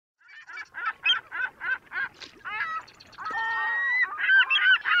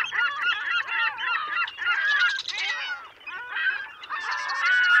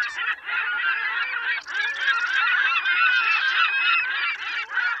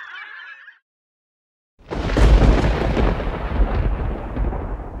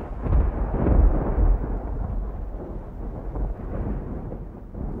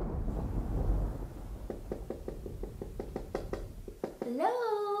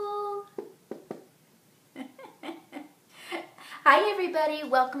Hi everybody,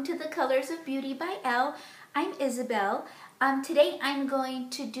 welcome to the Colors of Beauty by Elle. I'm Isabel. Today I'm going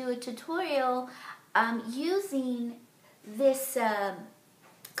to do a tutorial using this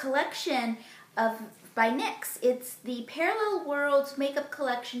collection by NYX. It's the Parallel Worlds Makeup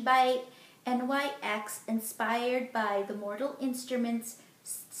Collection by NYX, inspired by the Mortal Instruments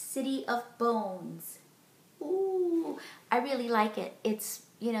City of Bones. Ooh, I really like it. It's,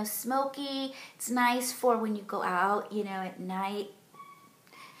 you know, smoky. It's nice for when you go out, you know, at night.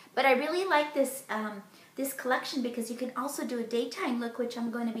 But I really like this this collection because you can also do a daytime look, which I'm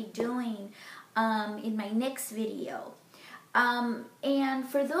going to be doing in my next video. And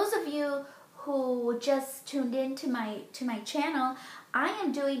for those of you who just tuned in to my channel, I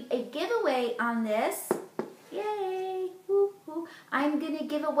am doing a giveaway on this. Yay! Woo-hoo. I'm going to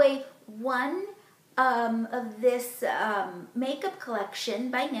give away one of this makeup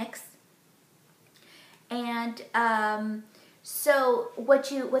collection by NYX, and so what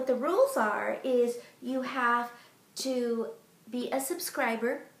the rules are is you have to be a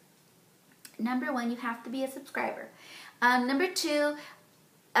subscriber. Number one, you have to be a subscriber. Number two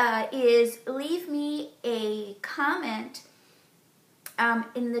is leave me a comment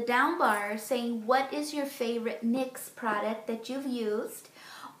in the down bar saying what is your favorite NYX product that you've used.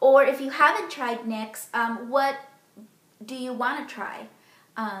 Or if you haven't tried NYX, what do you want to try?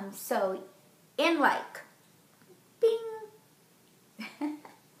 So, and like. Bing!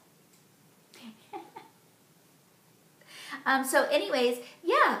 So anyways,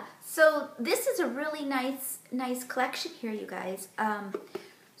 yeah. So this is a really nice collection here, you guys.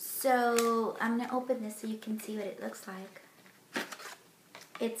 So I'm going to open this so you can see what it looks like.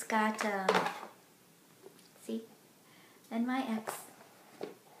 It's got, see, NYX.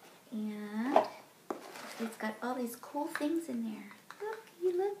 And it's got all these cool things in there.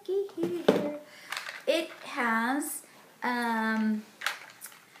 Looky here. It has a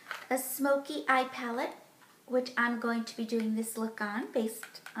smoky eye palette, which I'm going to be doing this look on,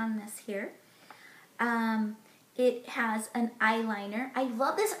 based on this here. It has an eyeliner. I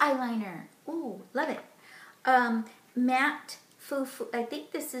love this eyeliner. Ooh, love it. Matte Frou Frou. I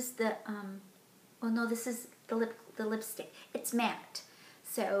think this is the, well, no, this is the lipstick. It's matte.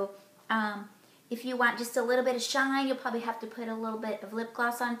 So, if you want just a little bit of shine, you'll probably have to put a little bit of lip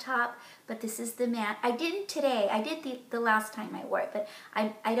gloss on top, but this is the matte. I didn't today. I did the last time I wore it, but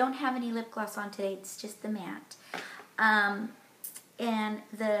I don't have any lip gloss on today. It's just the matte. And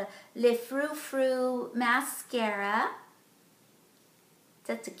the Frou Frou mascara.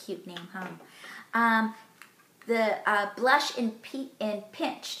 That's a cute name, huh? The blush in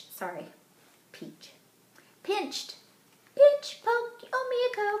pinched. Sorry, peach. Pinched. Pinch, poke, owe me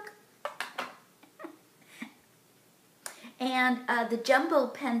a Coke. And the jumbo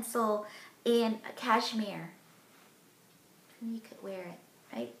pencil in cashmere. You could wear it,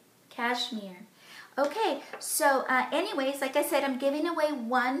 right? Cashmere. Okay, so anyways, like I said, I'm giving away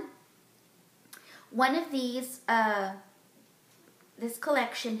one of these, this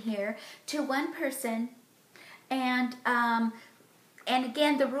collection here, to one person. And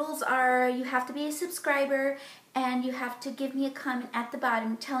again, the rules are you have to be a subscriber and you have to give me a comment at the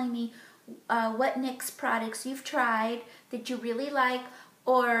bottom telling me what NYX products you've tried that you really like,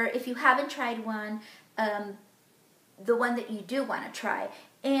 or if you haven't tried one, the one that you do want to try.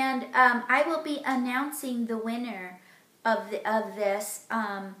 And I will be announcing the winner of this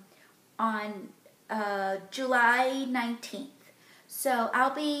on July 19th. So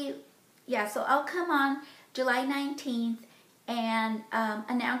I'll come on July 19th and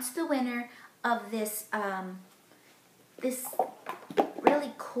announce the winner of this this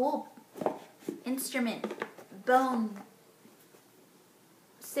really cool instrument,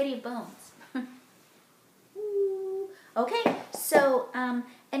 City of Bones. Okay, so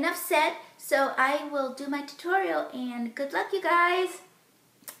enough said. So I will do my tutorial, and good luck, you guys.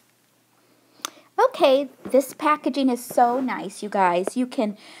 Okay, this packaging is so nice, you guys.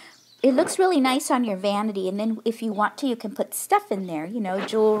 It looks really nice on your vanity, and then if you want to, you can put stuff in there, you know,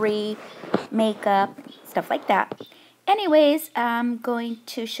 jewelry, makeup, stuff like that. Anyways, I'm going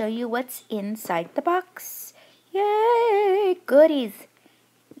to show you what's inside the box. Yay! Goodies.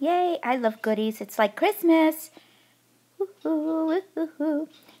 Yay! I love goodies. It's like Christmas. Okay,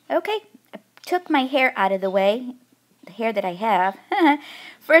 I took my hair out of the way, the hair that I have.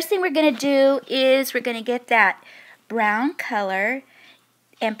 First thing we're going to do is we're going to get that brown color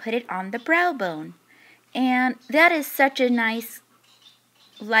and put it on the brow bone. And that is such a nice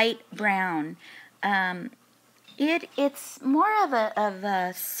light brown. It's more of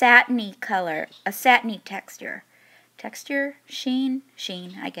a satiny color, a satiny texture. Texture? Sheen,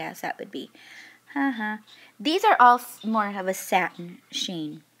 I guess that would be. These are all more of a satin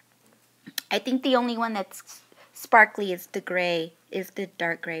sheen. I think the only one that's sparkly is the gray, is the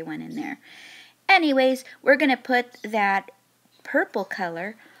dark gray one in there. Anyways, we're going to put that purple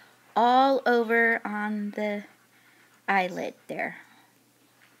color all over on the eyelid there.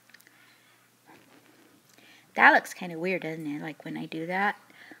 That looks kind of weird, doesn't it? Like when I do that,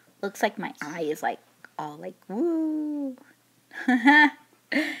 looks like my eye is like all like woo.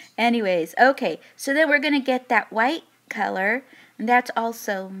 Anyways, okay, so then we're going to get that white color, and that's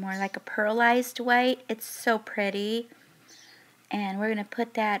also more like a pearlized white. It's so pretty. And we're going to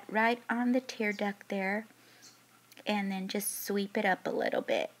put that right on the tear duct there, and then just sweep it up a little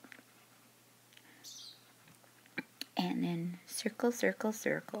bit. And then circle, circle,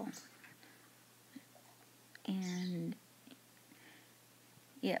 circle. And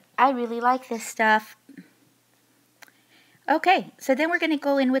yeah, I really like this stuff. Okay, so then we're going to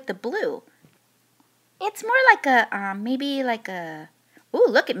go in with the blue. It's more like a, maybe like a, ooh,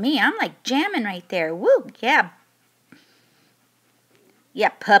 look at me. I'm like jamming right there. Woo, yeah. Yeah,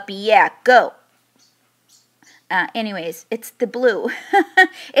 puppy, yeah, go. Anyways, it's the blue.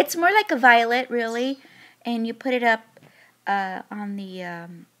 It's more like a violet, really. And you put it up on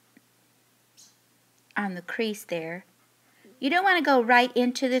the crease there. You don't want to go right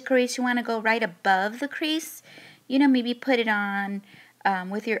into the crease. You want to go right above the crease. You know, maybe put it on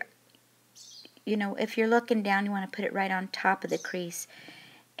with your, you know, if you're looking down, you want to put it right on top of the crease.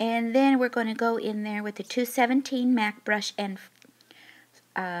 And then we're going to go in there with the 217 MAC brush and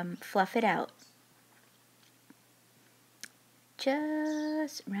fluff it out.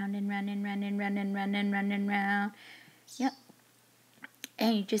 Just round and round and round and round and round and round and round. Yep.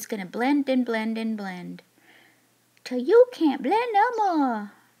 And you're just going to blend and blend and blend till you can't blend no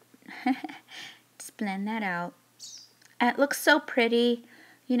more. Just blend that out. And it looks so pretty.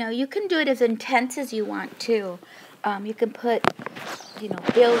 You know, you can do it as intense as you want to. You can put, you know,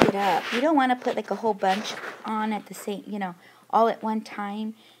 build it up. You don't want to put like a whole bunch on at the same, you know, all at one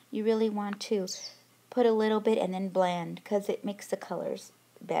time. You really want to put a little bit and then blend, because it makes the colors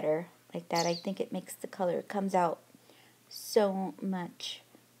better like that. I think it makes the color, it comes out so much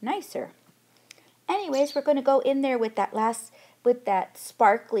nicer. Anyways, we're going to go in there with that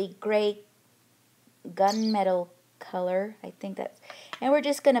sparkly gray gunmetal color. I think that's, and we're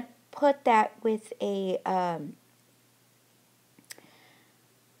just going to put that with a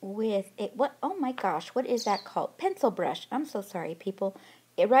what, oh my gosh, what is that called? Pencil brush. I'm so sorry, people.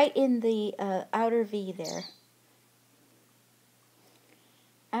 Right in the outer V there.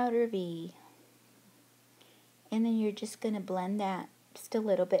 Outer V. And then you're just going to blend that just a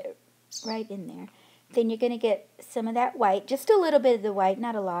little bit right in there. Then you're going to get some of that white, just a little bit of the white,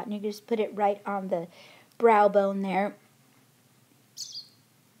 not a lot, and you just put it right on the brow bone there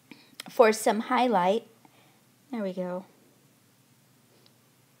for some highlight. There we go.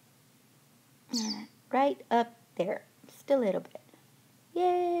 Right up there, just a little bit.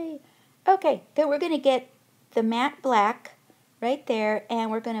 Yay! Okay, then we're going to get the matte black right there,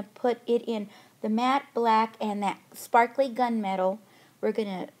 and we're going to put it in the matte black and that sparkly gunmetal. We're going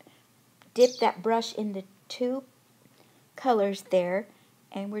to dip that brush in the two colors there,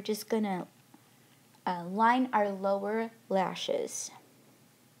 and we're just going to line our lower lashes.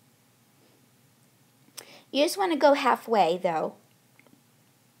 You just want to go halfway, though.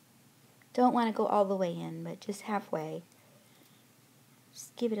 Don't want to go all the way in, but just halfway.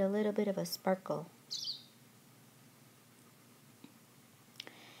 Just give it a little bit of a sparkle.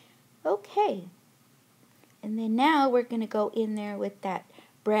 Okay. And then now we're going to go in there with that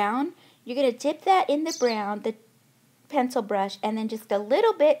brown. You're going to dip that in the brown, the pencil brush, and then just a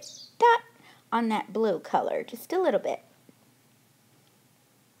little bit, dot, on that blue color. Just a little bit.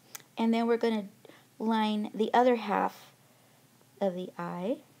 And then we're going to line the other half of the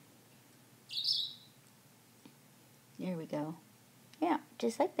eye. There we go. Yeah,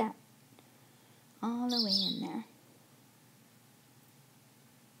 just like that. All the way in there.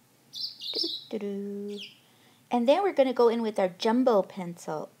 Doo-doo-doo. And then we're going to go in with our jumbo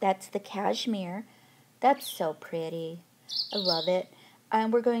pencil. That's the cashmere. That's so pretty. I love it.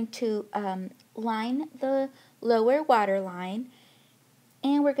 And we're going to line the lower waterline.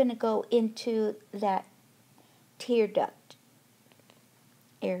 And we're going to go into that tear duct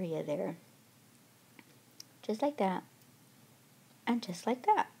area there. Just like that. And just like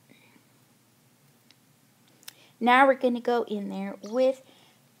that. Now we're going to go in there with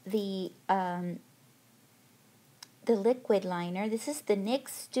the liquid liner. This is the NYX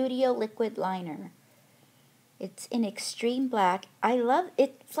Studio Liquid Liner. It's in extreme black. I love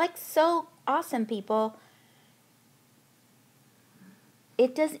it. It's like so awesome, people.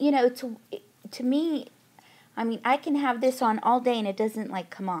 It does, you know, to me, I mean, I can have this on all day and it doesn't like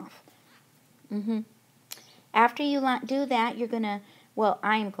come off. After you do that, you're going to, well,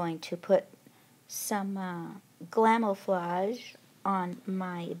 I'm going to put some Glamoflauge on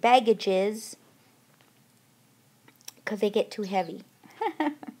my baggages because they get too heavy.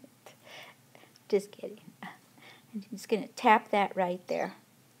 Just kidding. I'm just going to tap that right there.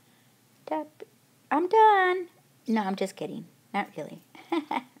 Tap. I'm done. No, I'm just kidding. Not really.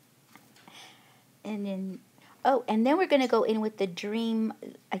 And then, oh, and then we're going to go in with the Dream,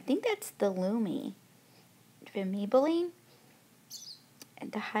 I think that's the Lumi from Maybelline.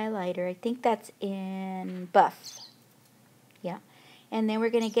 And the highlighter, I think that's in Buff. Yeah. And then we're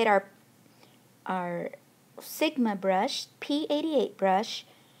going to get our Sigma brush, P88 brush,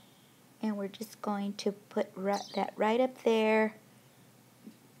 and we're just going to put that right up there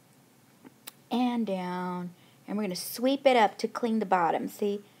and down. And we're going to sweep it up to clean the bottom.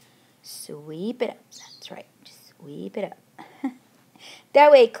 See? Sweep it up. That's right. Just sweep it up.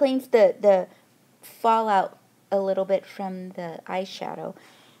 That way it cleans the fallout a little bit from the eyeshadow.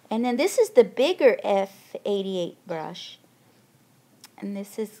 And then this is the bigger F88 brush. And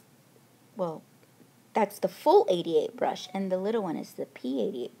this is, well, that's the full 88 brush. And the little one is the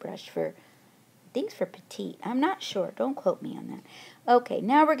P88 brush for, I think for petite. I'm not sure. Don't quote me on that. Okay,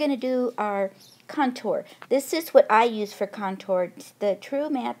 now we're going to do our contour. This is what I use for contour. It's the True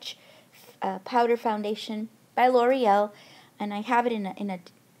Match Powder Foundation by Loreal. And I have it in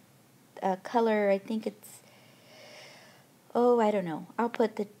a color, I think it's, oh, I don't know. I'll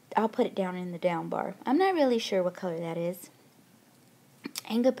put it down in the down bar. I'm not really sure what color that is.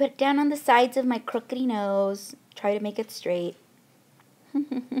 I'm going to put it down on the sides of my crookedy nose. Try to make it straight.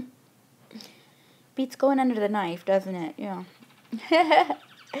 Beats going under the knife, doesn't it? Yeah.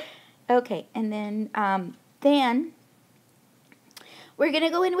 Okay, and then we're going to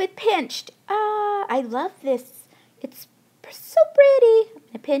go in with Pinched. I love this. It's so pretty. I'm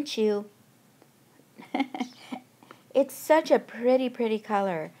going to pinch you. It's such a pretty, pretty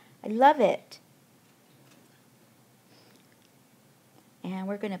color. I love it. And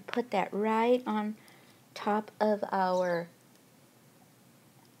we're going to put that right on top of our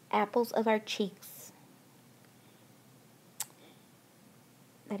apples of our cheeks.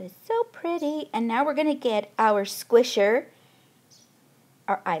 That is so pretty. And now we're going to get our squisher,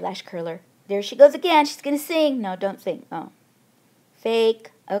 our eyelash curler. There she goes again. She's going to sing. No, don't sing. Oh,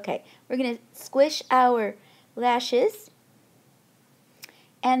 fake. Okay, we're going to squish our lashes.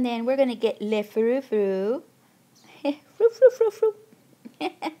 And then we're going to get Le Frou Frou. Frou Frou Frou Frou.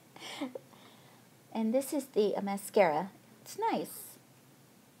 And this is the mascara. It's nice.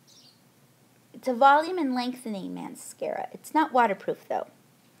 It's a volume and lengthening mascara. It's not waterproof though.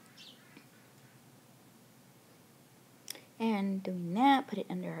 And doing that, put it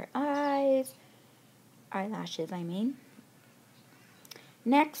under her eyes. Eyelashes, I mean.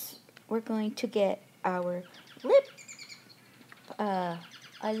 Next, we're going to get our lip,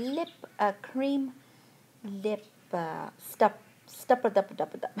 a cream lip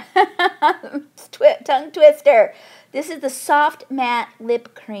tongue twister. This is the Soft Matte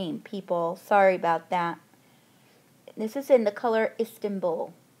Lip Cream, people. Sorry about that. This is in the color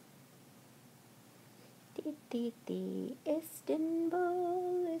Istanbul. Istanbul,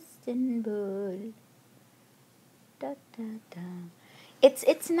 Istanbul. Da, da, da.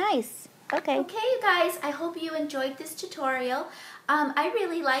 It's nice. Okay. Okay, you guys. I hope you enjoyed this tutorial. I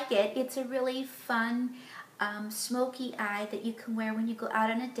really like it. It's a really fun smoky eye that you can wear when you go out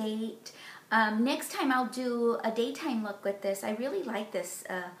on a date. Next time I'll do a daytime look with this. I really like this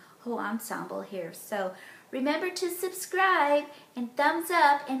whole ensemble here. So remember to subscribe and thumbs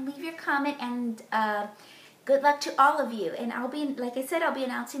up and leave your comment, and good luck to all of you. And I'll be, like I said, I'll be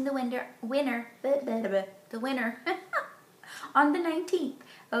announcing the winner on the 19th.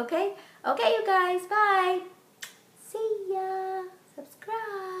 Okay? Okay, you guys. Bye. See ya.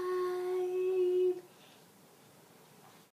 Subscribe.